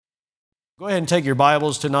Go ahead and take your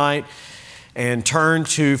Bibles tonight and turn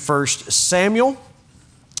to 1 Samuel.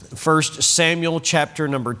 1 Samuel chapter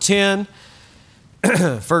number 10.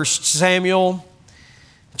 1 Samuel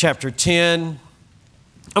chapter 10.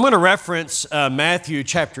 I'm going to reference Matthew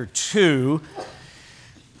chapter 2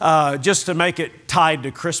 just to make it tied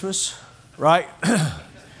to Christmas, right?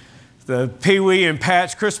 The Pee Wee and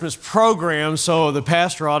Pat's Christmas program, so the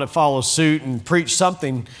pastor ought to follow suit and preach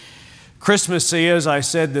something Christmassy, as I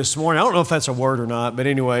said this morning. I don't know if that's a word or not, but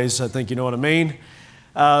anyways, I think you know what I mean.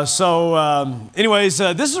 This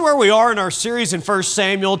is where we are in our series in 1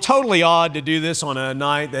 Samuel. Totally odd to do this on a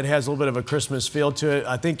night that has a little bit of a Christmas feel to it.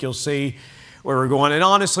 I think you'll see where we're going. And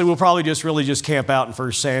honestly, we'll probably just camp out in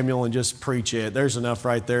 1 Samuel and just preach it. There's enough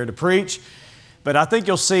right there to preach. But I think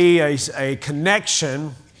you'll see a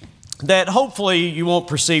connection that hopefully you won't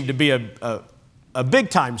perceive to be a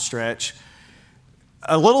big-time stretch.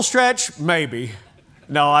 A little stretch? Maybe.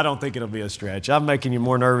 No, I don't think it'll be a stretch. I'm making you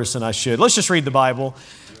more nervous than I should. Let's just read the Bible.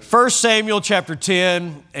 1 Samuel chapter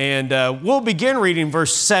 10, and we'll begin reading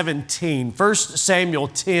verse 17. 1 Samuel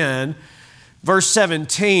 10, verse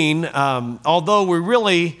 17, although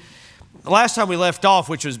last time we left off,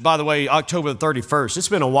 which was, by the way, October the 31st, it's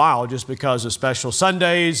been a while just because of special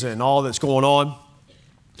Sundays and all that's going on.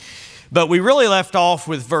 But we really left off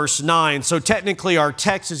with verse 9, so technically our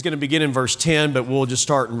text is going to begin in verse 10, but we'll just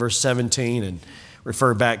start in verse 17 and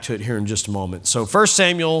refer back to it here in just a moment. So 1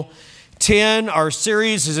 Samuel 10, our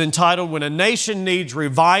series is entitled, When a Nation Needs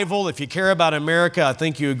Revival. If you care about America, I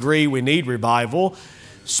think you agree we need revival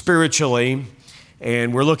spiritually,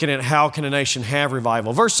 and we're looking at how can a nation have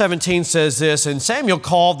revival. Verse 17 says this, And Samuel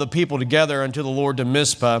called the people together unto the Lord to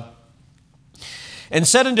Mizpah, and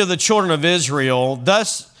said unto the children of Israel,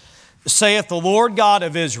 Thus saith the Lord God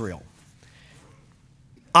of Israel,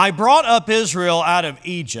 I brought up Israel out of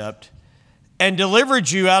Egypt and delivered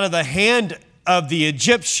you out of the hand of the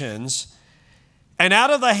Egyptians and out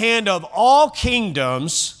of the hand of all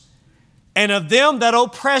kingdoms and of them that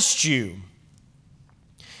oppressed you.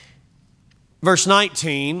 Verse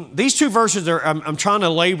 19, these two verses I'm trying to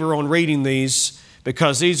labor on reading these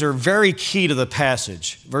because these are very key to the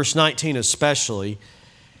passage. Verse 19 especially.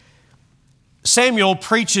 Samuel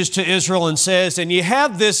preaches to Israel and says, And ye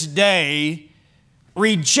have this day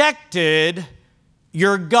rejected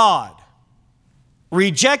your God.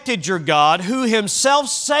 Rejected your God, who himself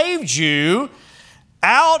saved you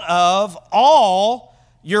out of all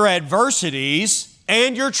your adversities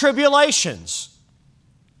and your tribulations.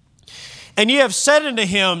 And ye have said unto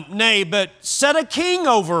him, Nay, but set a king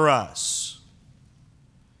over us.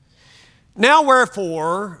 Now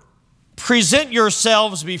wherefore, present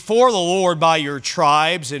yourselves before the Lord by your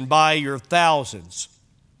tribes and by your thousands.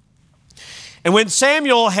 And when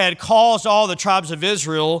Samuel had caused all the tribes of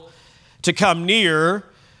Israel to come near,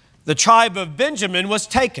 the tribe of Benjamin was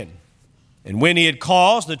taken. And when he had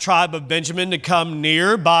caused the tribe of Benjamin to come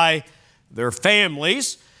near by their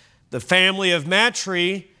families, the family of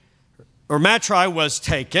Matri was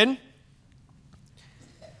taken.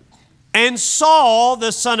 And Saul,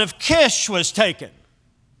 the son of Kish, was taken.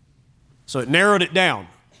 So it narrowed it down.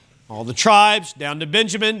 All the tribes, down to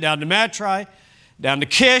Benjamin, down to Matri, down to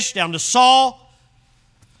Kish, down to Saul.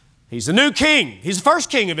 He's the new king. He's the first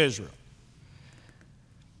king of Israel.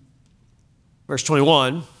 Verse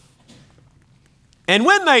 21, And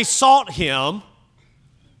when they sought him,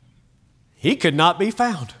 he could not be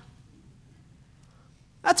found.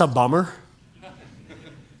 That's a bummer.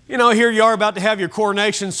 You know, here you are about to have your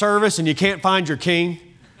coronation service and you can't find your king.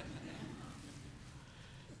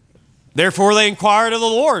 Therefore they inquired of the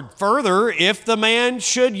Lord further if the man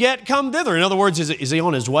should yet come thither. In other words, is he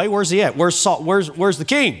on his way? Where's he at? Where's Saul? Where's the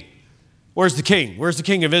king? Where's the king? Where's the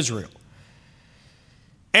king of Israel?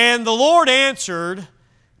 And the Lord answered,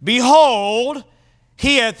 Behold,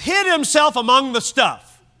 he hath hid himself among the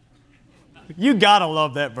stuff. You gotta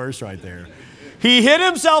love that verse right there. He hid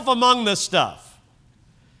himself among the stuff.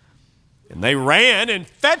 And they ran and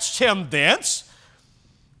fetched him thence.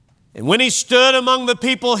 And when he stood among the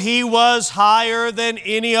people, he was higher than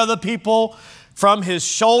any other people from his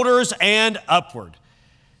shoulders and upward.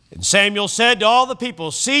 And Samuel said to all the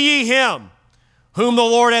people, See ye him whom the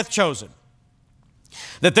Lord hath chosen,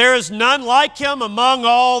 that there is none like him among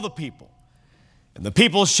all the people. And the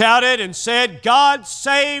people shouted and said, God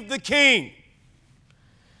save the king.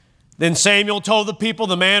 Then Samuel told the people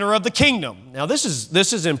the manner of the kingdom. Now this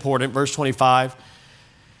is important, verse 25.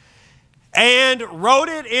 And wrote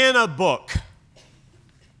it in a book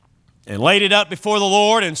and laid it up before the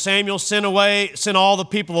Lord. And Samuel sent all the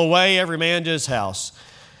people away, every man to his house.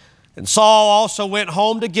 And Saul also went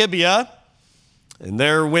home to Gibeah, and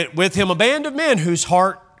there went with him a band of men whose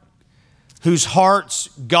heart whose hearts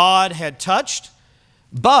God had touched.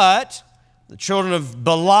 But the children of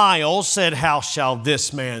Belial said, how shall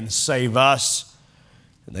this man save us?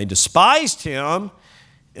 And they despised him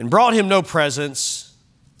and brought him no presents,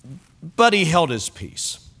 but he held his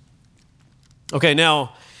peace. Okay,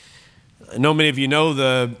 now, I know many of you know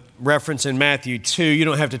the reference in Matthew 2. You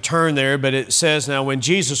don't have to turn there, but it says, now when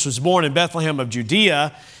Jesus was born in Bethlehem of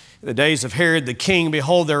Judea, in the days of Herod the king,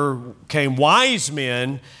 behold, there came wise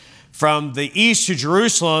men from the east to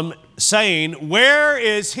Jerusalem, saying, where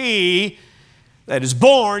is he that is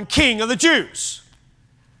born King of the Jews?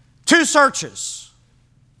 2 searches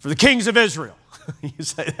for the kings of Israel. You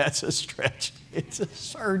say that's a stretch. It's a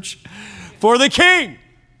search for the king.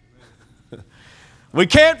 We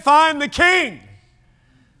can't find the king.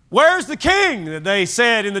 Where's the king? That they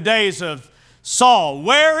said in the days of Saul.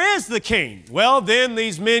 Where is the king? Well, then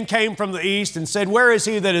these men came from the east and said, where is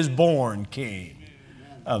he that is born King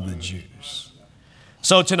of the Jews?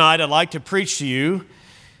 So tonight I'd like to preach to you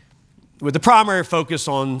with the primary focus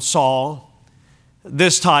on Saul,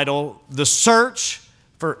 this title, The Search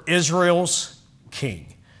for Israel's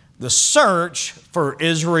King. The Search for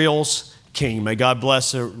Israel's King. May God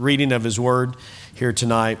bless the reading of His Word here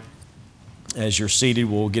tonight. As you're seated,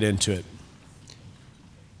 we'll get into it.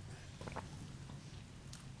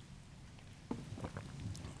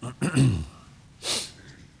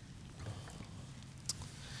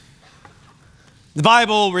 The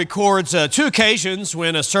Bible records 2 occasions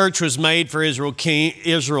when a search was made for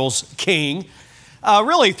Israel's king.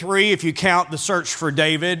 Really 3 if you count the search for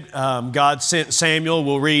David. God sent Samuel,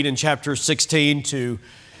 we'll read in chapter 16, to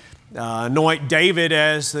anoint David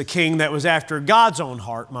as the king that was after God's own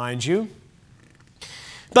heart, mind you.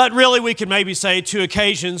 But really, we could maybe say 2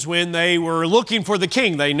 occasions when they were looking for the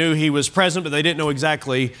king. They knew he was present, but they didn't know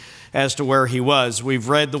exactly as to where he was. We've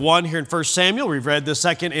read the one here in 1 Samuel. We've read the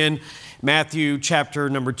second in Matthew chapter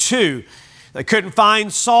number 2. They couldn't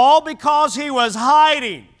find Saul because he was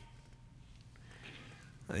hiding.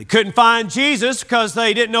 They couldn't find Jesus because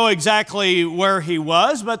they didn't know exactly where he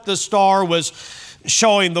was, but the star was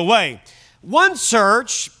showing the way. One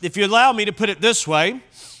search, if you allow me to put it this way,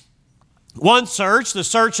 one search, the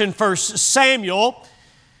search in 1 Samuel,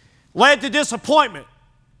 led to disappointment.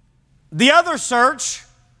 The other search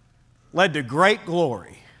led to great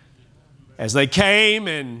glory as they came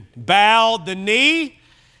and bowed the knee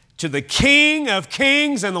to the King of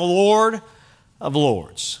Kings and the Lord of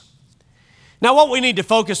Lords. Now, what we need to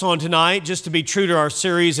focus on tonight, just to be true to our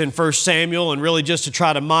series in 1 Samuel and really just to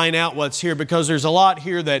try to mine out what's here, because there's a lot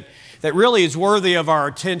here that really is worthy of our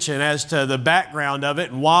attention as to the background of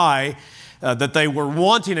it and why that they were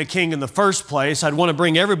wanting a king in the first place. I'd want to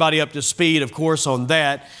bring everybody up to speed, of course, on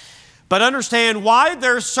that. But understand why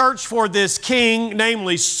their search for this king,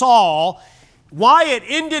 namely Saul, why it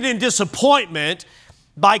ended in disappointment.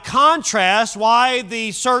 By contrast, why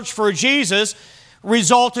the search for Jesus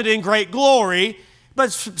resulted in great glory.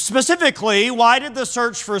 But specifically, why did the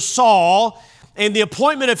search for Saul and the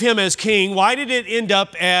appointment of him as king, why did it end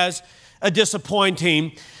up as a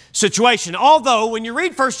disappointing situation? Although, when you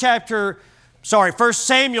read 1 Samuel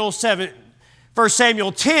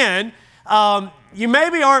 10, you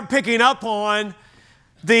maybe aren't picking up on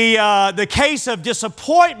the case of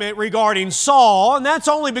disappointment regarding Saul, and that's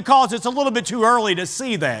only because it's a little bit too early to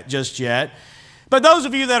see that just yet. But those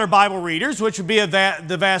of you that are Bible readers, which would be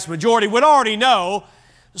the vast majority, would already know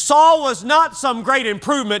Saul was not some great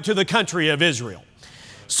improvement to the country of Israel.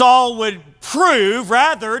 Saul would prove,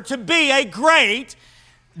 rather, to be a great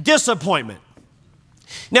disappointment.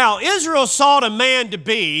 Now, Israel sought a man to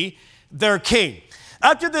be their king.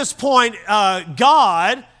 Up to this point,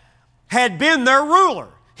 God had been their ruler.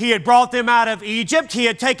 He had brought them out of Egypt. He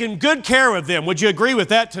had taken good care of them. Would you agree with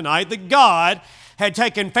that tonight? That God had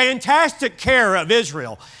taken fantastic care of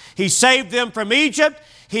Israel. He saved them from Egypt.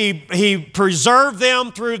 He preserved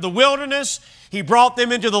them through the wilderness. He brought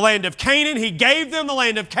them into the land of Canaan. He gave them the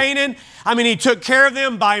land of Canaan. He took care of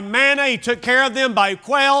them by manna. He took care of them by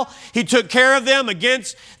quail. He took care of them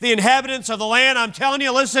against the inhabitants of the land. I'm telling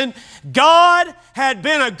you, listen, God had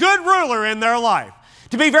been a good ruler in their life.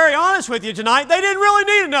 To be very honest with you tonight, they didn't really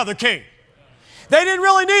need another king. They didn't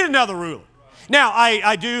really need another ruler. Now,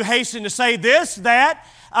 I do hasten to say this, that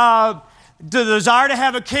the desire to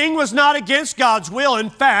have a king was not against God's will. In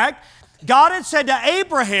fact, God had said to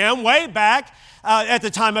Abraham way back at the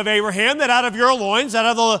time of Abraham that out of your loins,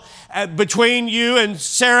 between you and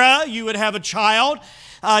Sarah, you would have a child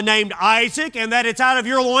named Isaac, and that it's out of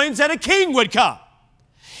your loins that a king would come.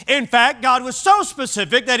 In fact, God was so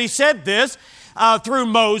specific that He said this through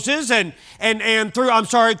Moses and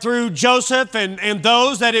through Joseph and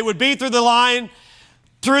those, that it would be through the line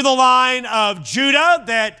through the line of Judah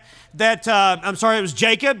it was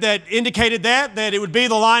Jacob that indicated that it would be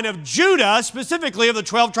the line of Judah, specifically of the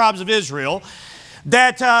 12 tribes of Israel,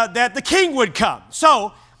 that the king would come.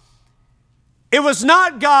 So it was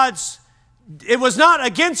not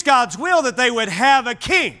against God's will that they would have a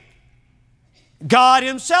king. God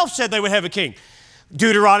himself said they would have a king.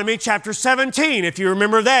 Deuteronomy chapter 17, if you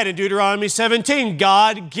remember that, in Deuteronomy 17,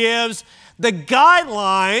 God gives the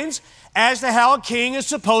guidelines as to how a king is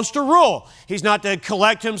supposed to rule. He's not to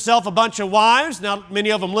collect himself a bunch of wives. Not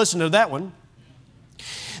many of them listen to that one.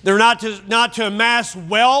 They're not to amass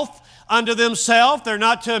wealth unto themselves. They're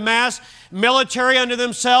not to amass military unto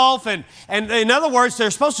themselves. And in other words,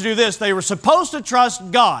 they're supposed to do this. They were supposed to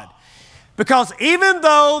trust God. Because even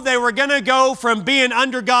though they were going to go from being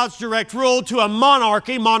under God's direct rule to a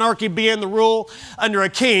monarchy being the rule under a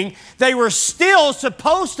king, they were still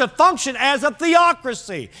supposed to function as a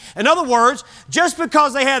theocracy. In other words, just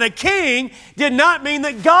because they had a king did not mean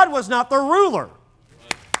that God was not the ruler.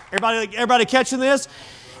 Everybody catching this?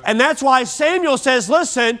 And that's why Samuel says,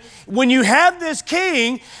 listen, when you have this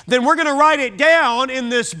king, then we're going to write it down in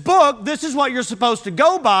this book. This is what you're supposed to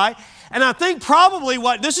go by. And I think probably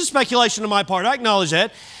this is speculation on my part, I acknowledge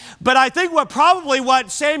that, but I think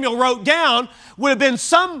what Samuel wrote down would have been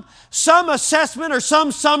some assessment or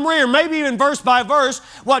some summary, or maybe even verse by verse,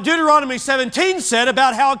 what Deuteronomy 17 said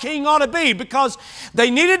about how a king ought to be, because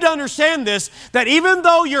they needed to understand this, that even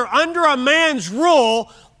though you're under a man's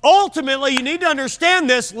rule, ultimately you need to understand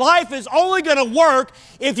this, life is only going to work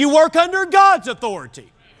if you work under God's authority.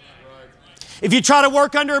 If you try to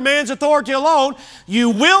work under a man's authority alone,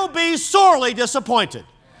 you will be sorely disappointed,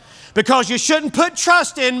 because you shouldn't put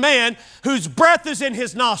trust in man whose breath is in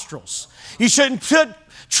his nostrils. You shouldn't put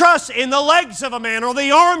trust in the legs of a man or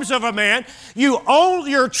the arms of a man.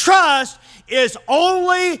 Your trust is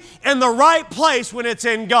only in the right place when it's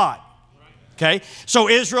in God. Okay? So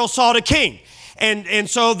Israel sought a king, and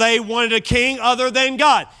so they wanted a king other than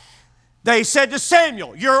God. They said to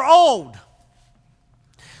Samuel, "You're old."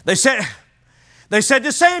 They said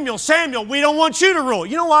to Samuel, "Samuel, we don't want you to rule."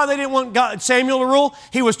 You know why they didn't want Samuel to rule?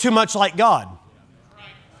 He was too much like God.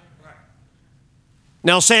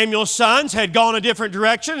 Now Samuel's sons had gone a different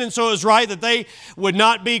direction, and so it was right that they would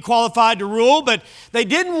not be qualified to rule, but they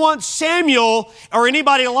didn't want Samuel or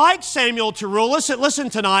anybody like Samuel to rule. Listen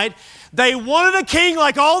tonight. They wanted a king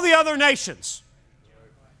like all the other nations.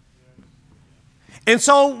 And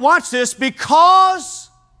so watch this, because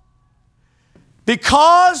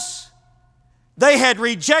they had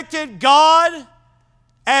rejected God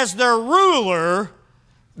as their ruler,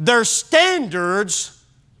 their standards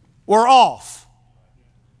were off.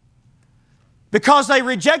 Because they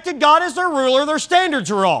rejected God as their ruler, their standards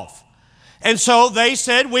were off. And so they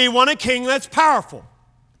said, we want a king that's powerful.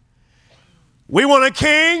 We want a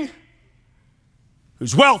king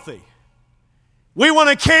who's wealthy. We want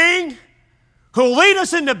a king who'll lead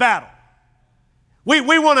us into battle. We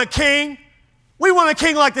want a king. We want a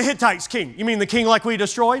king like the Hittites' king. You mean the king like we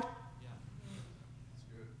destroyed?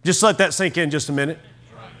 Just let that sink in just a minute.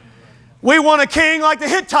 We want a king like the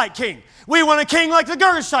Hittite king. We want a king like the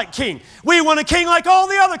Girgashite king. We want a king like all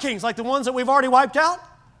the other kings, like the ones that we've already wiped out.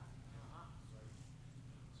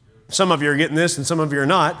 Some of you are getting this and some of you are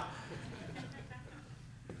not.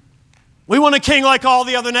 We want a king like all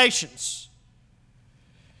the other nations.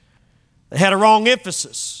 They had a wrong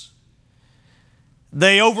emphasis.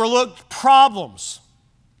 They overlooked problems.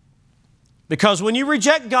 Because when you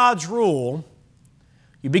reject God's rule,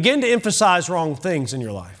 you begin to emphasize wrong things in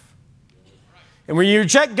your life. And when you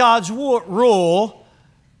reject God's rule,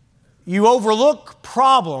 you overlook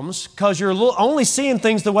problems because you're only seeing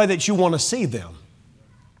things the way that you want to see them.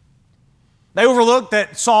 They overlooked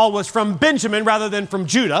that Saul was from Benjamin rather than from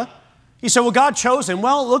Judah. He said, well, God chose him.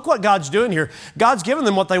 Well, look what God's doing here. God's given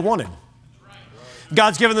them what they wanted.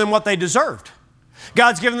 God's given them what they deserved.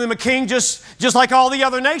 God's given them a king just like all the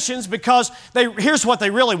other nations, because here's what they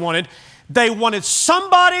really wanted. They wanted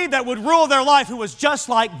somebody that would rule their life who was just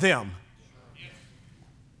like them.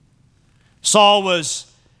 Saul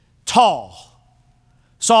was tall.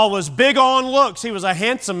 Saul was big on looks. He was a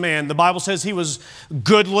handsome man. The Bible says he was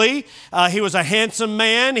goodly. He was a handsome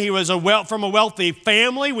man. He was from a wealthy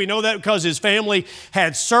family. We know that because his family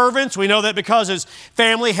had servants. We know that because his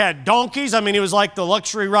family had donkeys. I mean, he was like the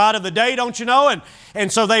luxury ride of the day, don't you know?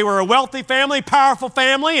 And so they were a wealthy family, powerful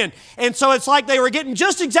family. And so it's like they were getting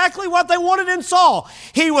just exactly what they wanted in Saul.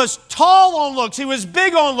 He was tall on looks. He was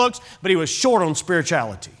big on looks, but he was short on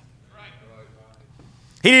spirituality.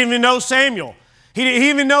 He didn't even know Samuel. He didn't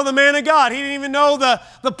even know the man of God. He didn't even know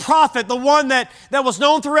the prophet, the one that was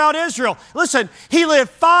known throughout Israel. Listen, he lived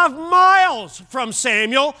 5 miles from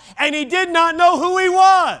Samuel, and he did not know who he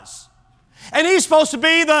was. And he's supposed to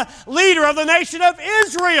be the leader of the nation of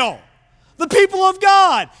Israel, the people of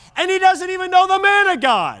God. And he doesn't even know the man of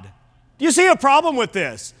God. Do you see a problem with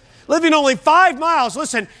this? Living only 5 miles.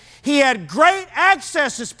 Listen, he had great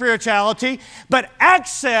access to spirituality, but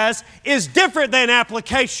access is different than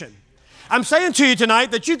application. I'm saying to you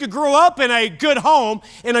tonight that you could grow up in a good home,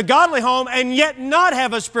 in a godly home, and yet not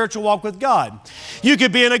have a spiritual walk with God. You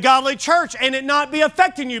could be in a godly church and it not be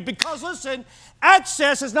affecting you because, listen,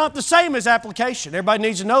 access is not the same as application. Everybody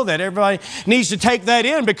needs to know that. Everybody needs to take that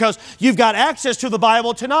in because you've got access to the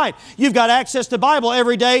Bible tonight. You've got access to the Bible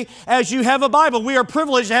every day as you have a Bible. We are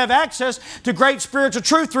privileged to have access to great spiritual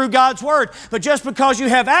truth through God's Word. But just because you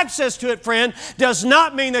have access to it, friend, does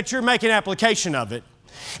not mean that you're making application of it.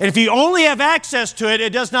 And if you only have access to it,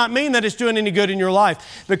 it does not mean that it's doing any good in your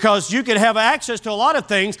life because you could have access to a lot of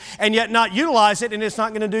things and yet not utilize it and it's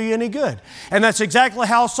not going to do you any good. And that's exactly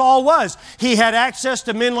how Saul was. He had access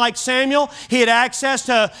to men like Samuel. He had access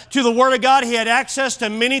to the Word of God. He had access to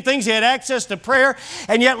many things. He had access to prayer.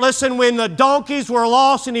 And yet, listen, when the donkeys were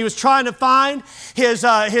lost and he was trying to find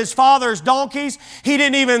his father's donkeys, he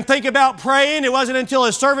didn't even think about praying. It wasn't until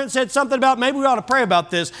his servant said something about, maybe we ought to pray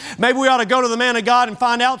about this. Maybe we ought to go to the man of God and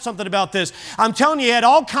find out something about this. I'm telling you, he had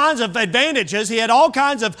all kinds of advantages. He had all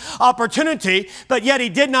kinds of opportunity, but yet he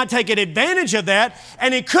did not take advantage of that,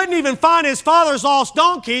 and he couldn't even find his father's lost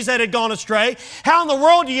donkeys that had gone astray. How in the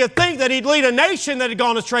world do you think that he'd lead a nation that had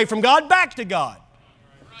gone astray from God back to God?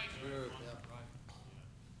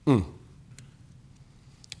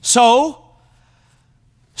 So,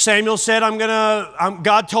 Samuel said,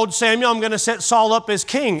 God told Samuel, I'm going to set Saul up as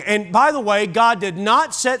king. And by the way, God did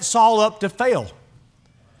not set Saul up to fail.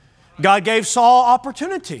 God gave Saul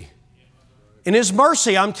opportunity. In His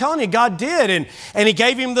mercy, I'm telling you, God did. And He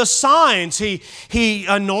gave him the signs. He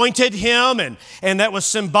anointed him, and that was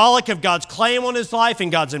symbolic of God's claim on his life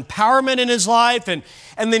and God's empowerment in his life.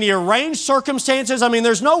 And then He arranged circumstances. I mean,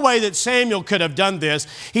 there's no way that Samuel could have done this.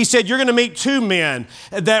 He said, you're going to meet 2 men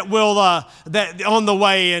that will, that on the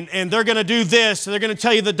way, and they're going to do this. They're going to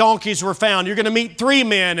tell you the donkeys were found. You're going to meet 3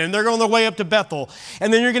 men, and they're on their way up to Bethel.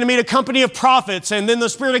 And then you're going to meet a company of prophets, and then the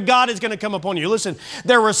Spirit of God is going to come upon you. Listen,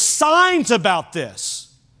 there were signs about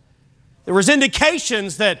this. There was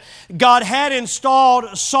indications that God had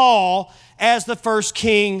installed Saul as the first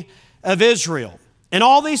king of Israel. And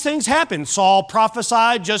all these things happened. Saul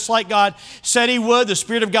prophesied just like God said he would. The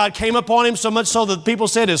Spirit of God came upon him so much so that people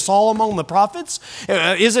said, is Saul among the prophets?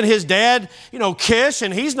 Isn't his dad, Kish,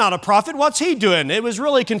 and he's not a prophet? What's he doing? It was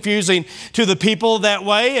really confusing to the people that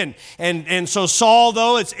way. And so Saul,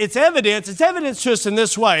 though, it's evidence to us in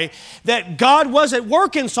this way that God was at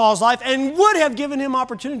work in Saul's life and would have given him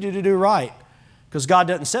opportunity to do right because God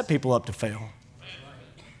doesn't set people up to fail.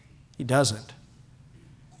 He doesn't.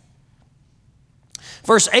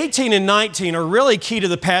 Verse 18 and 19 are really key to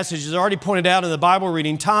the passage. It's already pointed out in the Bible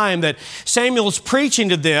reading time that Samuel's preaching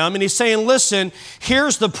to them, and he's saying, listen,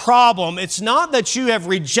 here's the problem. It's not that you have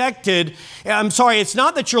it's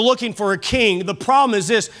not that you're looking for a king. The problem is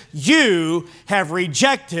this, you have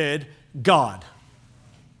rejected God.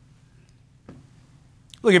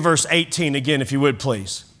 Look at verse 18 again, if you would,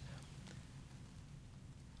 please.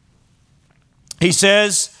 He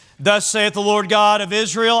says, thus saith the Lord God of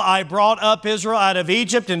Israel, I brought up Israel out of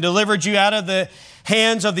Egypt and delivered you out of the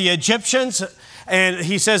hands of the Egyptians. And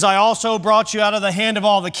He says, I also brought you out of the hand of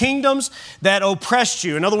all the kingdoms that oppressed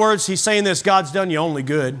you. In other words, He's saying this, God's done you only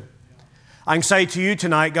good. I can say to you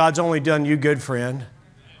tonight, God's only done you good, friend.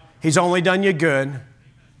 He's only done you good.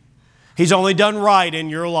 He's only done right in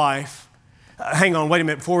your life. Hang on, wait a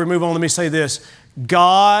minute. Before we move on, let me say this.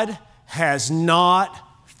 God has not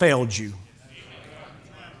failed you.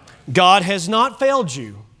 God has not failed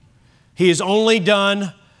you. He has only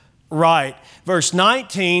done right. Verse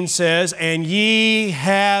 19 says, and ye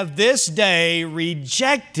have this day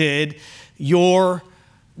rejected your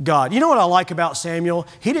God. You know what I like about Samuel?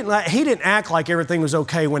 He didn't act like everything was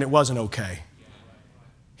okay when it wasn't okay.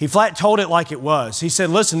 He flat told it like it was. He said,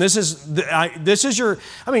 listen, this is your,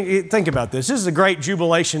 think about this. This is a great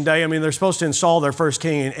jubilation day. They're supposed to install their first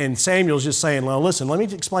king, and Samuel's just saying, well, listen, let me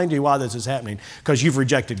explain to you why this is happening, because you've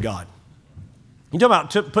rejected God. You talk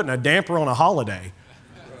about putting a damper on a holiday.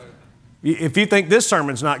 If you think this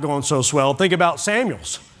sermon's not going so swell, think about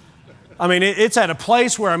Samuel's. It's at a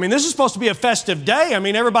place where, this is supposed to be a festive day.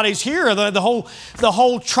 Everybody's here. The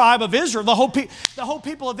whole tribe of Israel, the whole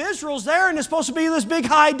people of Israel's there, and it's supposed to be this big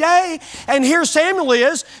high day. And here Samuel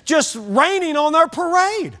is just raining on their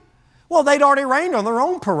parade. Well, they'd already rained on their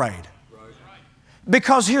own parade.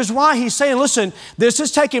 Because here's why he's saying, listen, this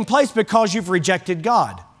is taking place because you've rejected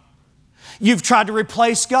God. You've tried to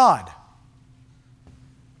replace God.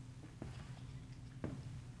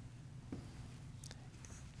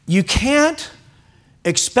 You can't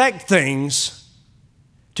expect things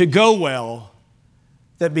to go well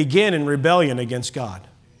that begin in rebellion against God.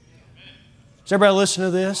 Does everybody listen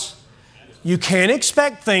to this? You can't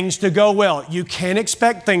expect things to go well. You can't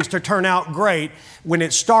expect things to turn out great when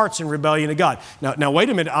it starts in rebellion to God. Now wait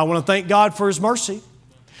a minute. I want to thank God for His mercy.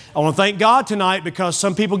 I want to thank God tonight because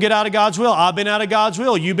some people get out of God's will. I've been out of God's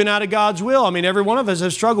will. You've been out of God's will. I mean, every one of us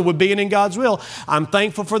has struggled with being in God's will. I'm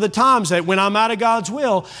thankful for the times that when I'm out of God's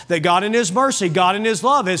will, that God in His mercy, God in His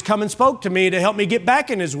love has come and spoke to me to help me get back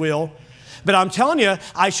in His will. But I'm telling you,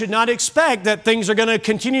 I should not expect that things are going to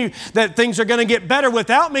continue, that things are going to get better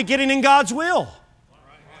without me getting in God's will.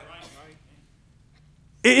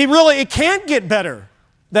 It can't get better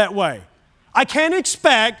that way. I can't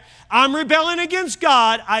expect, I'm rebelling against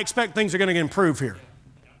God, I expect things are going to improve here.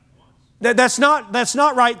 That's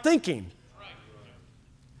not right thinking.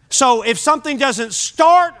 So if something doesn't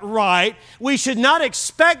start right, we should not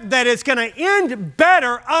expect that it's going to end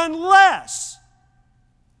better unless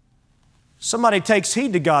somebody takes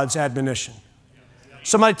heed to God's admonition.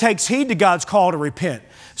 Somebody takes heed to God's call to repent.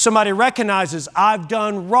 Somebody recognizes, I've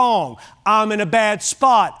done wrong. I'm in a bad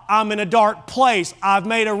spot. I'm in a dark place. I've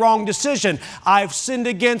made a wrong decision. I've sinned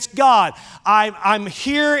against God. I'm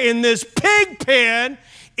here in this pig pen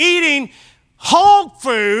eating hog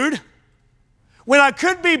food when I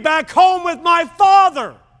could be back home with my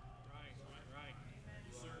Father.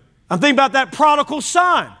 I'm thinking about that prodigal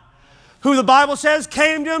son who the Bible says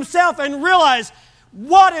came to himself and realized,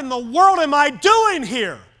 what in the world am I doing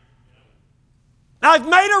here? I've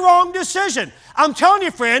made a wrong decision. I'm telling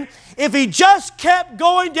you, friend, if he just kept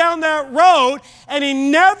going down that road and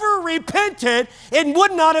he never repented, it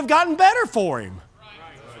would not have gotten better for him.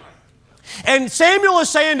 And Samuel is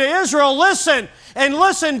saying to Israel, listen, and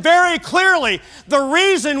listen very clearly. The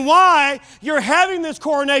reason why you're having this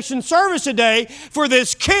coronation service today for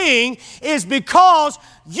this king is because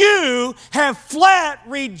you have flat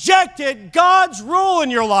rejected God's rule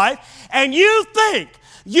in your life, and you think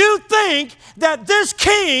that this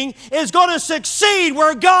king is going to succeed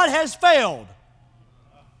where God has failed.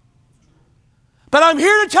 But I'm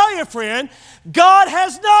here to tell you, friend, God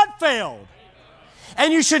has not failed.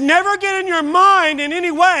 And you should never get in your mind in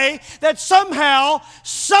any way that somehow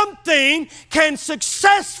something can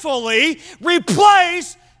successfully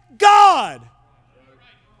replace God.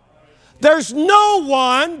 There's no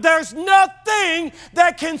one, there's nothing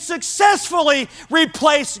that can successfully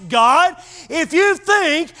replace God. If you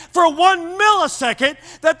think for 1 millisecond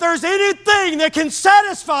that there's anything that can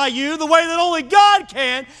satisfy you the way that only God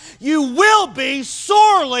can, you will be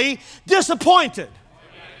sorely disappointed.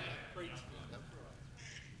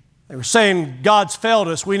 They were saying, God's failed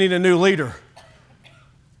us. We need a new leader.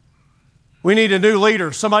 We need a new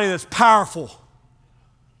leader, somebody that's powerful.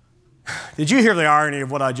 Did you hear the irony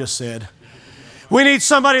of what I just said? We need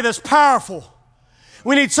somebody that's powerful.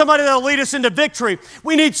 We need somebody that'll lead us into victory.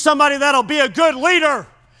 We need somebody that'll be a good leader.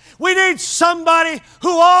 We need somebody who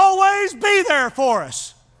will always be there for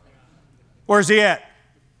us. Where's he at?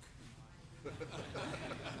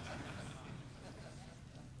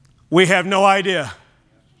 We have no idea.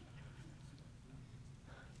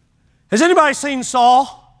 Has anybody seen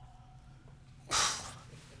Saul?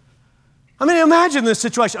 I mean, imagine this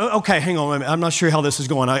situation. Okay, hang on a minute. I'm not sure how this is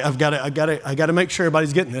going. I've got to make sure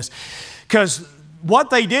everybody's getting this. Because what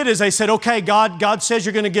they did is they said, okay, God says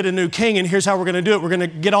you're going to get a new king, and here's how we're going to do it. We're going to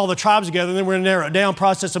get all the tribes together, and then we're going to narrow it down,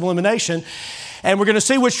 process of elimination. And we're going to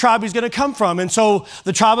see which tribe he's going to come from. And so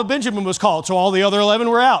the tribe of Benjamin was called. So all the other 11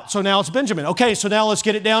 were out. So now it's Benjamin. Okay, so now let's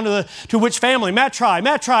get it down to which family? Matri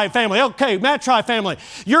family. Okay, Matri family.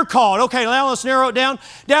 You're called. Okay, now let's narrow it down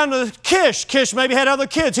to Kish. Kish maybe had other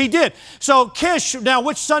kids. He did. So Kish, now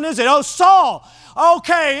which son is it? Oh, Saul.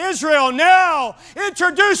 Okay, Israel, now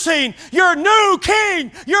introducing your new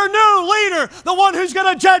king, your new leader, the one who's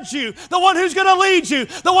going to judge you, the one who's going to lead you,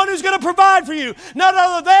 the one who's going to provide for you. None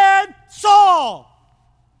other than Saul.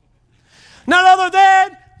 None other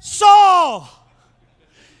than Saul.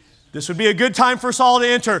 This would be a good time for Saul to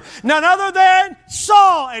enter. None other than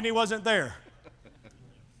Saul. And he wasn't there.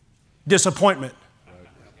 Disappointment.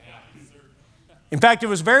 In fact, it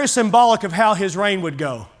was very symbolic of how his reign would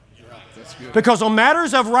go. Because on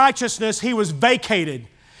matters of righteousness, he was vacated.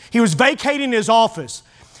 He was vacating his office.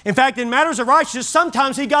 In fact, in matters of righteousness,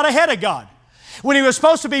 sometimes he got ahead of God. When he was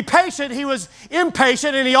supposed to be patient, he was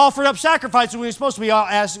impatient and he offered up sacrifices when he was supposed to be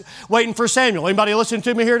waiting for Samuel. Anybody listening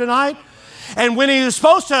to me here tonight? And when he was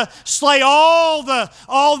supposed to slay all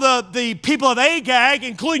the people of Agag,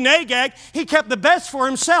 including Agag, he kept the best for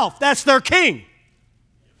himself. That's their king.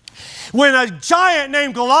 When a giant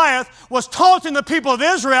named Goliath was taunting the people of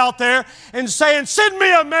Israel out there and saying, "Send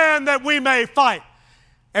me a man that we may fight,"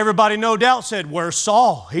 everybody no doubt said, "Where's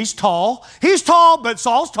Saul? He's tall. He's tall, but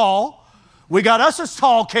Saul's tall. We got us a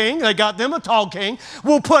tall king. They got them a tall king.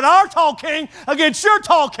 We'll put our tall king against your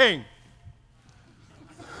tall king."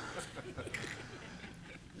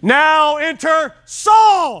 Now enter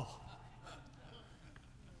Saul.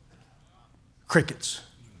 Crickets.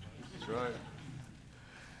 That's right.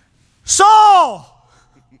 Saul!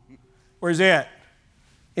 Where's he at?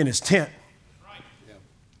 In his tent. Right. Yeah.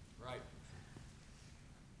 Right.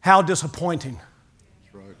 How disappointing.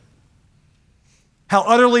 That's right. How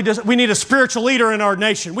utterly we need a spiritual leader in our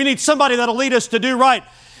nation. We need somebody that'll lead us to do right.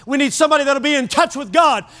 We need somebody that'll be in touch with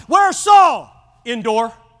God. Where's Saul?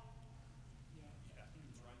 Indoor.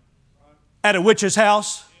 At a witch's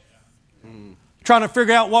house. Trying to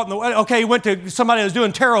figure out what in the... Okay, he went to somebody that was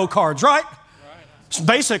doing tarot cards, right?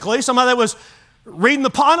 Basically, somebody that was reading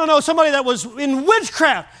I don't know, somebody that was in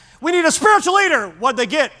witchcraft. We need a spiritual leader. What'd they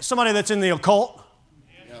get? Somebody that's in the occult.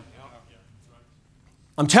 Yeah.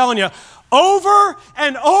 I'm telling you, over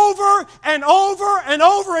and over and over and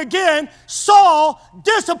over again, Saul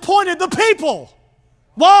disappointed the people.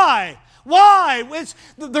 Why? Why? It's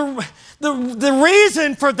the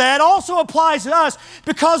reason for that also applies to us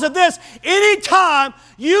because of this. Anytime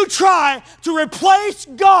you try to replace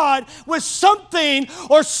God with something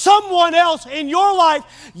or someone else in your life,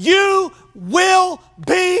 you will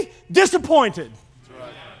be disappointed. That's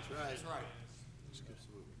right. That's right.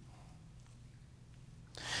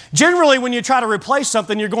 Generally, when you try to replace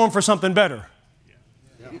something, you're going for something better.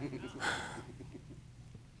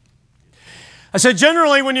 I said,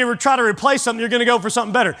 generally, when you try to replace something, you're going to go for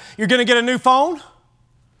something better. You're going to get a new phone.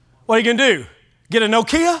 What are you going to do? Get a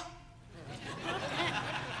Nokia?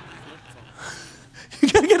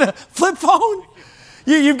 You're going to get a flip phone?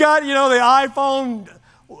 You've got, the iPhone,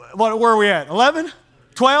 where are we at? 11?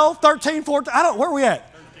 12? 13? 14? Where are we at?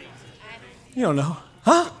 13. You don't know.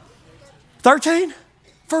 Huh? 13?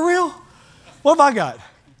 For real? What have I got?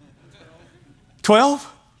 12?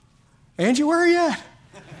 Angie, where are you at?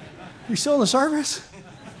 You still in the service?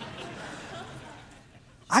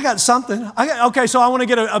 I got something. Okay, so I want to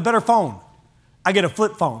get a better phone. I get a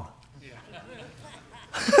flip phone.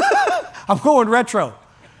 I'm going retro.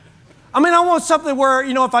 I want something where,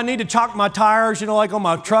 if I need to chock my tires, like on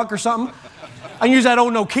my truck or something, I can use that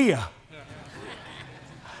old Nokia.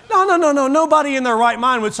 No. Nobody in their right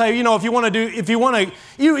mind would say, if you want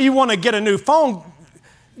to get a new phone,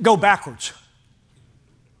 go backwards.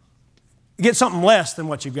 Get something less than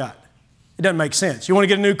what you've got. It doesn't make sense. You want to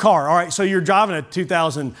get a new car. All right, so you're driving a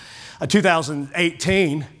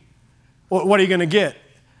 2018. What are you going to get?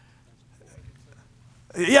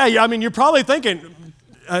 Yeah, you're probably thinking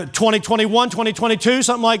 2021, 2022,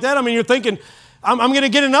 something like that. You're thinking, I'm going to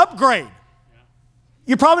get an upgrade.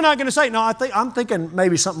 You're probably not going to say, no, I'm thinking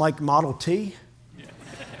maybe something like Model T.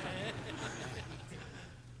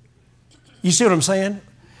 You see what I'm saying?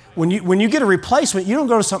 When you get a replacement, you don't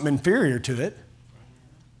go to something inferior to it.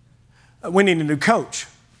 We need a new coach.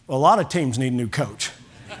 Well, a lot of teams need a new coach.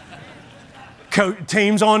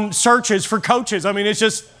 Teams on searches for coaches.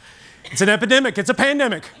 It's an epidemic. It's a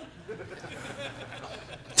pandemic.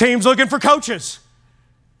 Teams looking for coaches.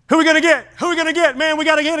 Who are we going to get? Who are we going to get? Man, we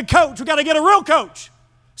got to get a coach. We got to get a real coach.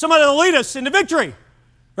 Somebody that'll lead us into victory.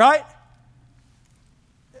 Right?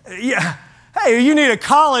 Yeah. Hey, you need a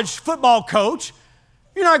college football coach.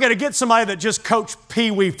 You're not going to get somebody that just coached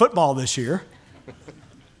Pee Wee football this year.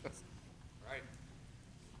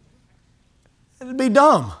 It'd be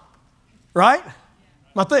dumb, right?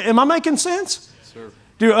 Am I making sense? Yes, sir.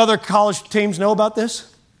 Do other college teams know about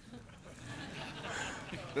this?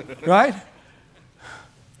 Right?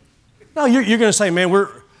 No, you're going to say, man,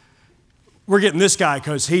 we're getting this guy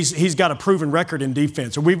because he's got a proven record in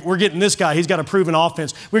defense. Or we're getting this guy, he's got a proven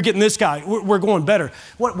offense. We're getting this guy, we're going better.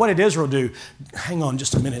 What did Israel do? Hang on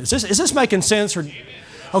just a minute. Is this making sense?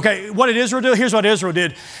 Okay, what did Israel do? Here's what Israel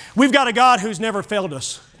did. We've got a God who's never failed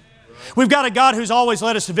us. We've got a God who's always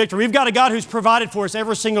led us to victory. We've got a God who's provided for us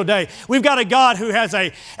every single day. We've got a God who has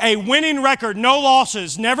a winning record, no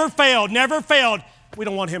losses, never failed. We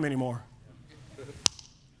don't want him anymore.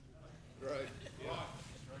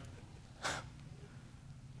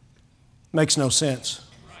 Makes no sense.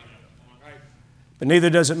 But neither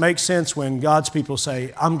does it make sense when God's people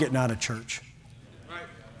say, I'm getting out of church.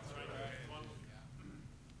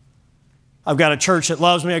 I've got a church that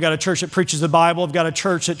loves me. I've got a church that preaches the Bible. I've got a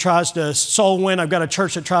church that tries to soul win. I've got a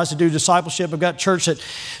church that tries to do discipleship. I've got a church that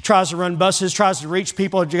tries to run buses, tries to reach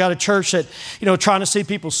people. I've got a church that, trying to see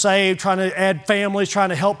people saved, trying to add families, trying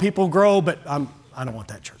to help people grow, but I don't want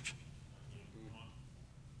that church.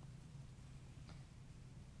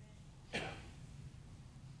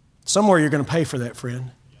 Somewhere you're going to pay for that, friend.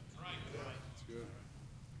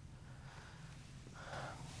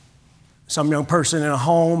 Some young person in a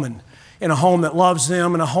home that loves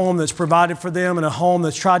them, in a home that's provided for them, in a home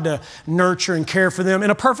that's tried to nurture and care for them.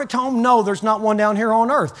 In a perfect home, no, there's not one down here on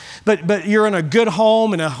earth. But you're in a good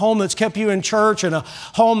home, in a home that's kept you in church, in a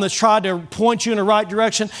home that's tried to point you in the right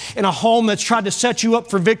direction, in a home that's tried to set you up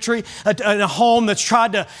for victory, in a home that's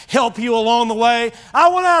tried to help you along the way. I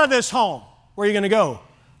want out of this home. Where are you going to go?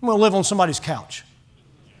 I'm going to live on somebody's couch.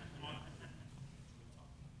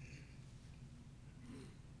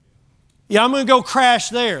 Yeah, I'm going to go crash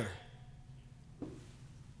there.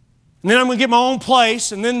 And then I'm going to get my own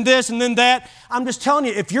place, and then this, and then that. I'm just telling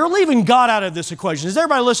you, if you're leaving God out of this equation, does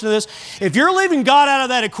everybody listen to this? If you're leaving God out of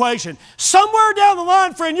that equation, somewhere down the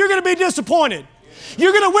line, friend, you're going to be disappointed.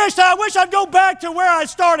 You're going to I wish I'd go back to where I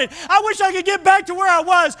started. I wish I could get back to where I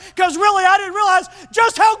was, because really I didn't realize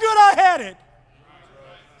just how good I had it.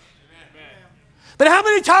 But how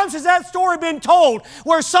many times has that story been told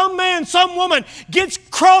where some man, some woman gets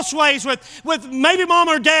crossways with maybe mom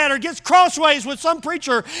or dad, or gets crossways with some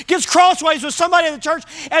preacher, gets crossways with somebody in the church,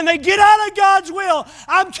 and they get out of God's will?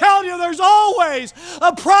 I'm telling you, there's always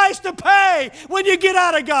a price to pay when you get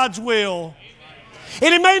out of God's will.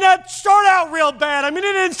 And it may not start out real bad. It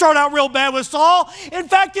didn't start out real bad with Saul. In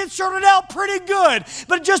fact, it started out pretty good.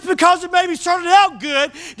 But just because it maybe started out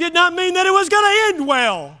good did not mean that it was going to end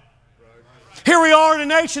well. Here we are in a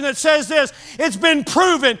nation that says this: it's been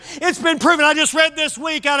proven. It's been proven. I just read this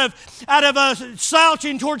week out of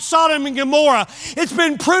slouching towards Sodom and Gomorrah. It's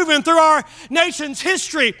been proven through our nation's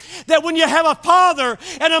history that when you have a father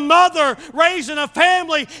and a mother raising a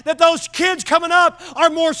family, that those kids coming up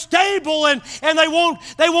are more stable, and they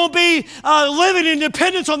won't be living in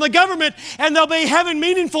dependence on the government, and they'll be having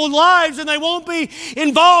meaningful lives, and they won't be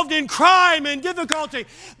involved in crime and difficulty.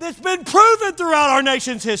 That's been proven throughout our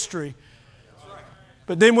nation's history.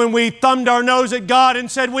 But then when we thumbed our nose at God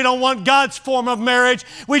and said we don't want God's form of marriage,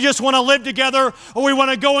 we just want to live together, or we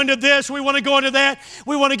want to go into this, we want to go into that,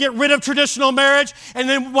 we want to get rid of traditional marriage. And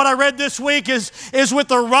then what I read this week is with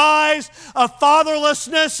the rise of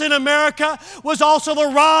fatherlessness in America was also the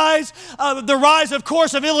rise, of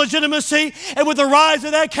course, of illegitimacy. And with the rise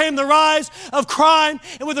of that came the rise of crime.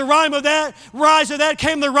 And with the rise of that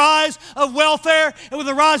came the rise of welfare. And with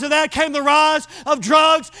the rise of that came the rise of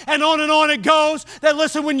drugs. And on it goes. That,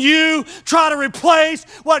 listen, when you try to replace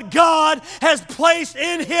what God has placed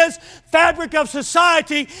in His fabric of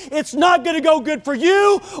society, it's not going to go good for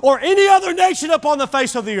you or any other nation upon the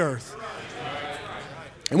face of the earth.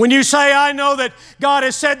 And when you say, I know that God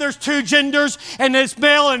has said there's two genders and it's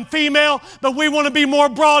male and female, but we want to be more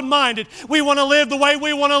broad-minded. We want to live the way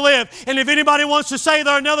we want to live. And if anybody wants to say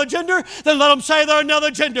they're another gender, then let them say they're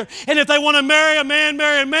another gender. And if they want to marry a man,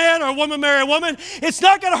 or a woman, marry a woman, it's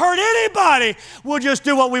not going to hurt anybody. We'll just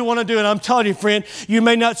do what we want to do. And I'm telling you, friend, you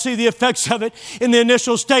may not see the effects of it in the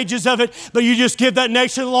initial stages of it, but you just give that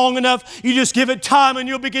nation long enough, you just give it time, and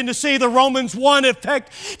you'll begin to see the Romans 1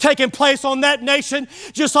 effect taking place on that nation,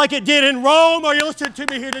 just like it did in Rome. Are you listening to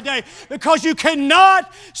me here today? Because you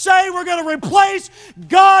cannot say we're going to replace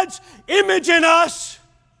God's image in us.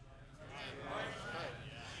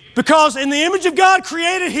 Because in the image of God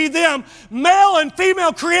created He them, male and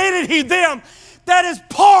female created He them. That is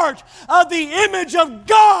part of the image of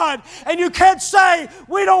God. And you can't say,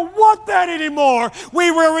 we don't want that anymore.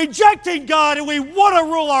 We were rejecting God, and we want to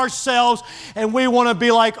rule ourselves, and we want to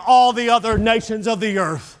be like all the other nations of the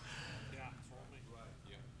earth.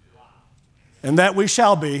 And that we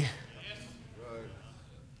shall be.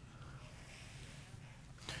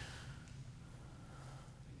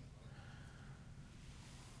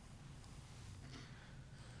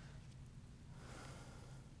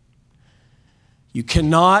 You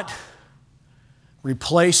cannot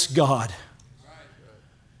replace God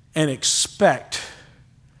and expect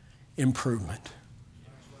improvement.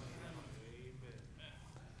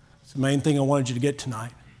 It's the main thing I wanted you to get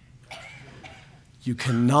tonight. You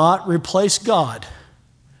cannot replace God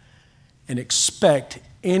and expect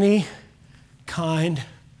any kind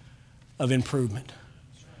of improvement.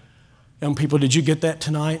 Young people, did you get that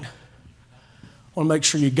tonight? I want to make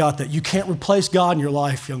sure you got that. You can't replace God in your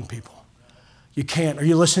life, young people. You can't. Are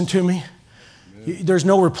you listening to me? There's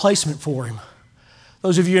no replacement for Him.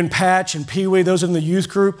 Those of you in Patch and Pee Wee, those in the youth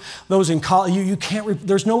group, those in college, you can't,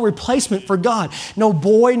 there's no replacement for God. No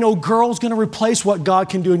boy, no girl is going to replace what God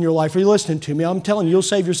can do in your life. Are you listening to me? I'm telling you, you'll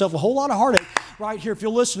save yourself a whole lot of heartache right here if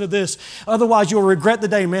you'll listen to this. Otherwise, you'll regret the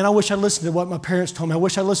day. Man, I wish I'd listened to what my parents told me. I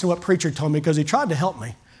wish I'd listened to what preacher told me because he tried to help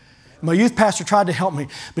me. My youth pastor tried to help me.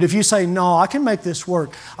 But if you say, no, I can make this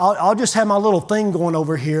work. I'll just have my little thing going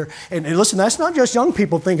over here. And listen, that's not just young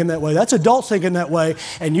people thinking that way. That's adults thinking that way.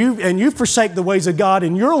 And you forsake the ways of God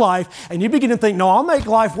in your life. And you begin to think, no, I'll make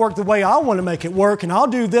life work the way I want to make it work. And I'll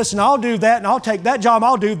do this and I'll do that. And I'll take that job.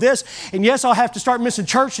 I'll do this. And yes, I'll have to start missing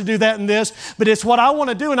church to do that and this. But it's what I want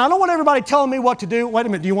to do. And I don't want everybody telling me what to do. Wait a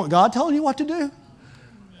minute. Do you want God telling you what to do?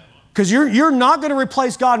 Because you're not going to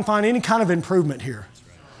replace God and find any kind of improvement here.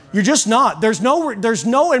 You're just not. There's no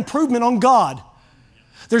improvement on God.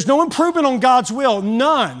 There's no improvement on God's will.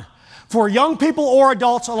 None. For young people or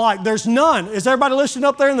adults alike. There's none. Is everybody listening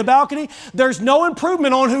up there in the balcony? There's no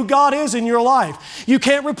improvement on who God is in your life. You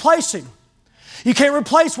can't replace Him. You can't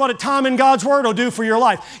replace what a time in God's Word will do for your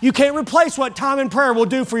life. You can't replace what time in prayer will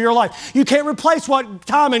do for your life. You can't replace what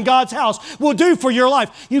time in God's house will do for your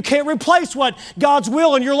life. You can't replace what God's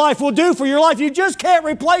will in your life will do for your life. You just can't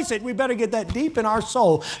replace it. We better get that deep in our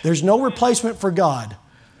soul. There's no replacement for God.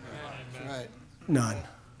 None.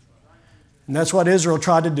 And that's what Israel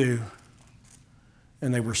tried to do,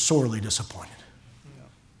 and they were sorely disappointed.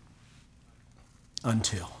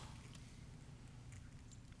 Until.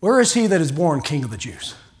 Where is he that is born King of the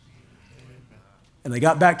Jews? And they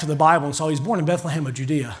got back to the Bible and saw he's born in Bethlehem of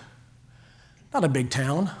Judea. Not a big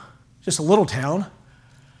town, just a little town.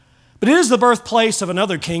 But it is the birthplace of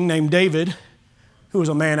another king named David, who was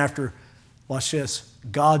a man after, watch this,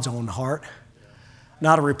 God's own heart.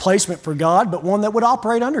 Not a replacement for God, but one that would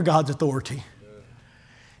operate under God's authority.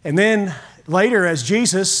 And then later, as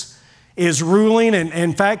Jesus is ruling, and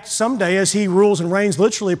in fact, someday as He rules and reigns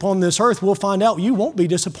literally upon this earth, we'll find out you won't be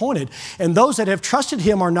disappointed. And those that have trusted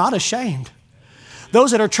Him are not ashamed.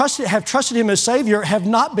 Those that have trusted Him as Savior have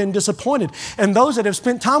not been disappointed. And those that have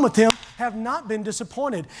spent time with Him have not been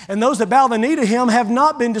disappointed. And those that bow the knee to Him have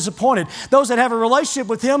not been disappointed. Those that have a relationship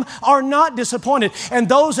with Him are not disappointed. And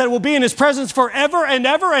those that will be in His presence forever and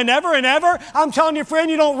ever and ever and ever, I'm telling you, friend,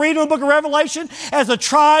 you don't read in the book of Revelation as the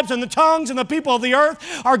tribes and the tongues and the people of the earth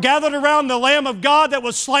are gathered around the Lamb of God that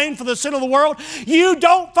was slain for the sin of the world. You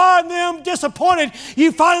don't find them disappointed.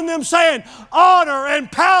 You find them saying, honor and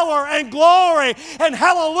power and glory and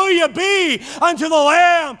hallelujah be unto the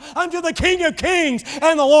Lamb, unto the King of Kings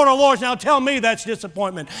and the Lord of Lords. Now tell me that's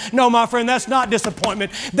disappointment. No, my friend, that's not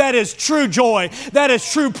disappointment. That is true joy. That is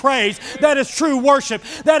true praise. That is true worship.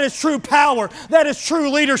 That is true power. That is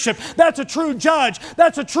true leadership. That's a true judge.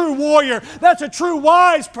 That's a true warrior. That's a true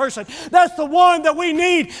wise person. That's the one that we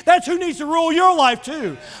need. That's who needs to rule your life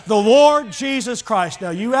too. The Lord Jesus Christ.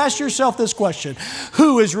 Now you ask yourself this question.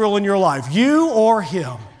 Who is ruling your life? You or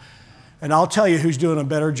Him? And I'll tell you who's doing a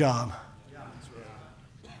better job.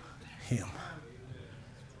 Him.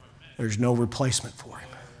 There's no replacement for Him.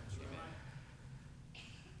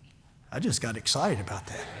 I just got excited about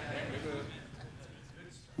that.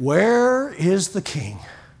 Where is the King?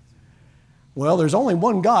 Well, there's only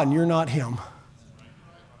one God and you're not Him.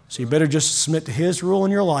 So you better just submit to His rule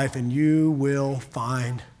in your life and you will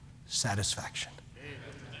find satisfaction.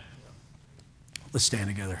 Let's stand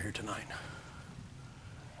together here tonight.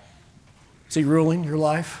 Is He ruling your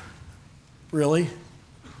life? Really?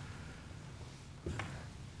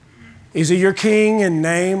 Is He your King in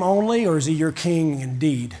name only, or is He your King in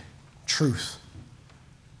deed, truth?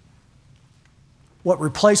 What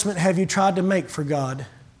replacement have you tried to make for God?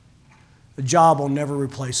 The job will never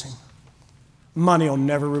replace Him. Money will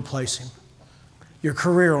never replace Him. Your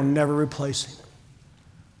career will never replace Him.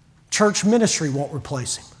 Church ministry won't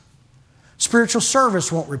replace Him. Spiritual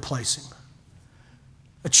service won't replace Him.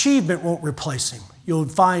 Achievement won't replace Him. You'll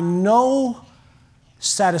find no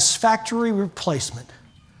satisfactory replacement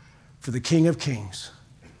for the King of Kings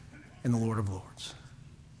and the Lord of Lords.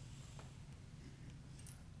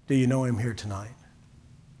 Do you know Him here tonight?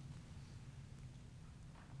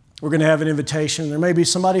 We're going to have an invitation. There may be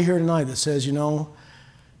somebody here tonight that says, you know,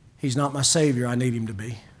 He's not my Savior. I need Him to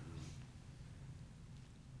be.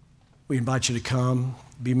 We invite you to come.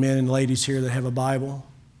 Be men and ladies here that have a Bible.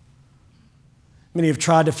 Many have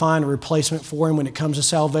tried to find a replacement for Him when it comes to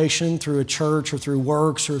salvation through a church or through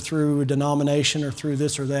works or through a denomination or through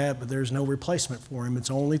this or that, but there's no replacement for Him.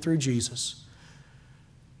 It's only through Jesus.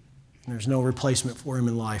 And there's no replacement for Him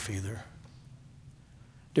in life either.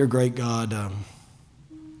 Dear great God,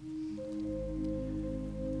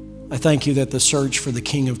 I thank You that the search for the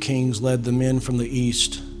King of Kings led the men from the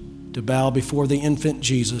east to bow before the infant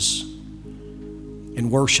Jesus and in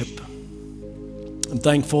worship. I'm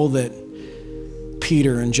thankful that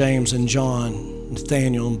Peter and James and John,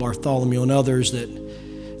 Nathaniel and Bartholomew and others, that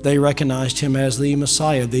they recognized him as the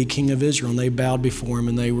Messiah, the King of Israel, and they bowed before him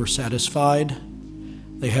and they were satisfied.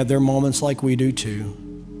 They had their moments like we do too.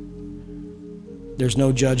 There's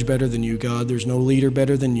no judge better than you, God. There's no leader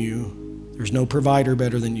better than you. There's no provider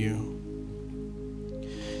better than you.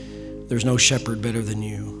 There's no shepherd better than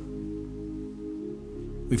you.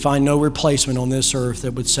 We find no replacement on this earth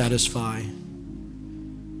that would satisfy.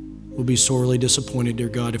 We'll be sorely disappointed, dear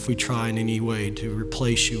God, if we try in any way to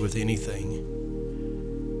replace you with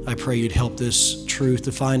anything. I pray you'd help this truth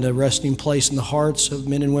to find a resting place in the hearts of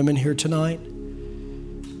men and women here tonight.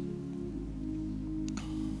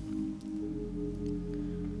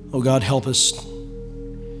 Oh God, help us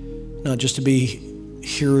not just to be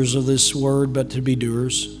hearers of this word, but to be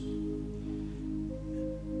doers.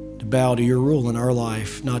 To bow to your rule in our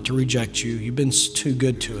life, not to reject you. You've been too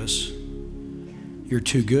good to us. You're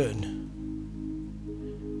too good.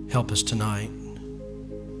 Help us tonight.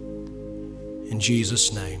 In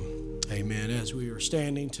Jesus' name, amen. As we are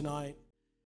standing tonight.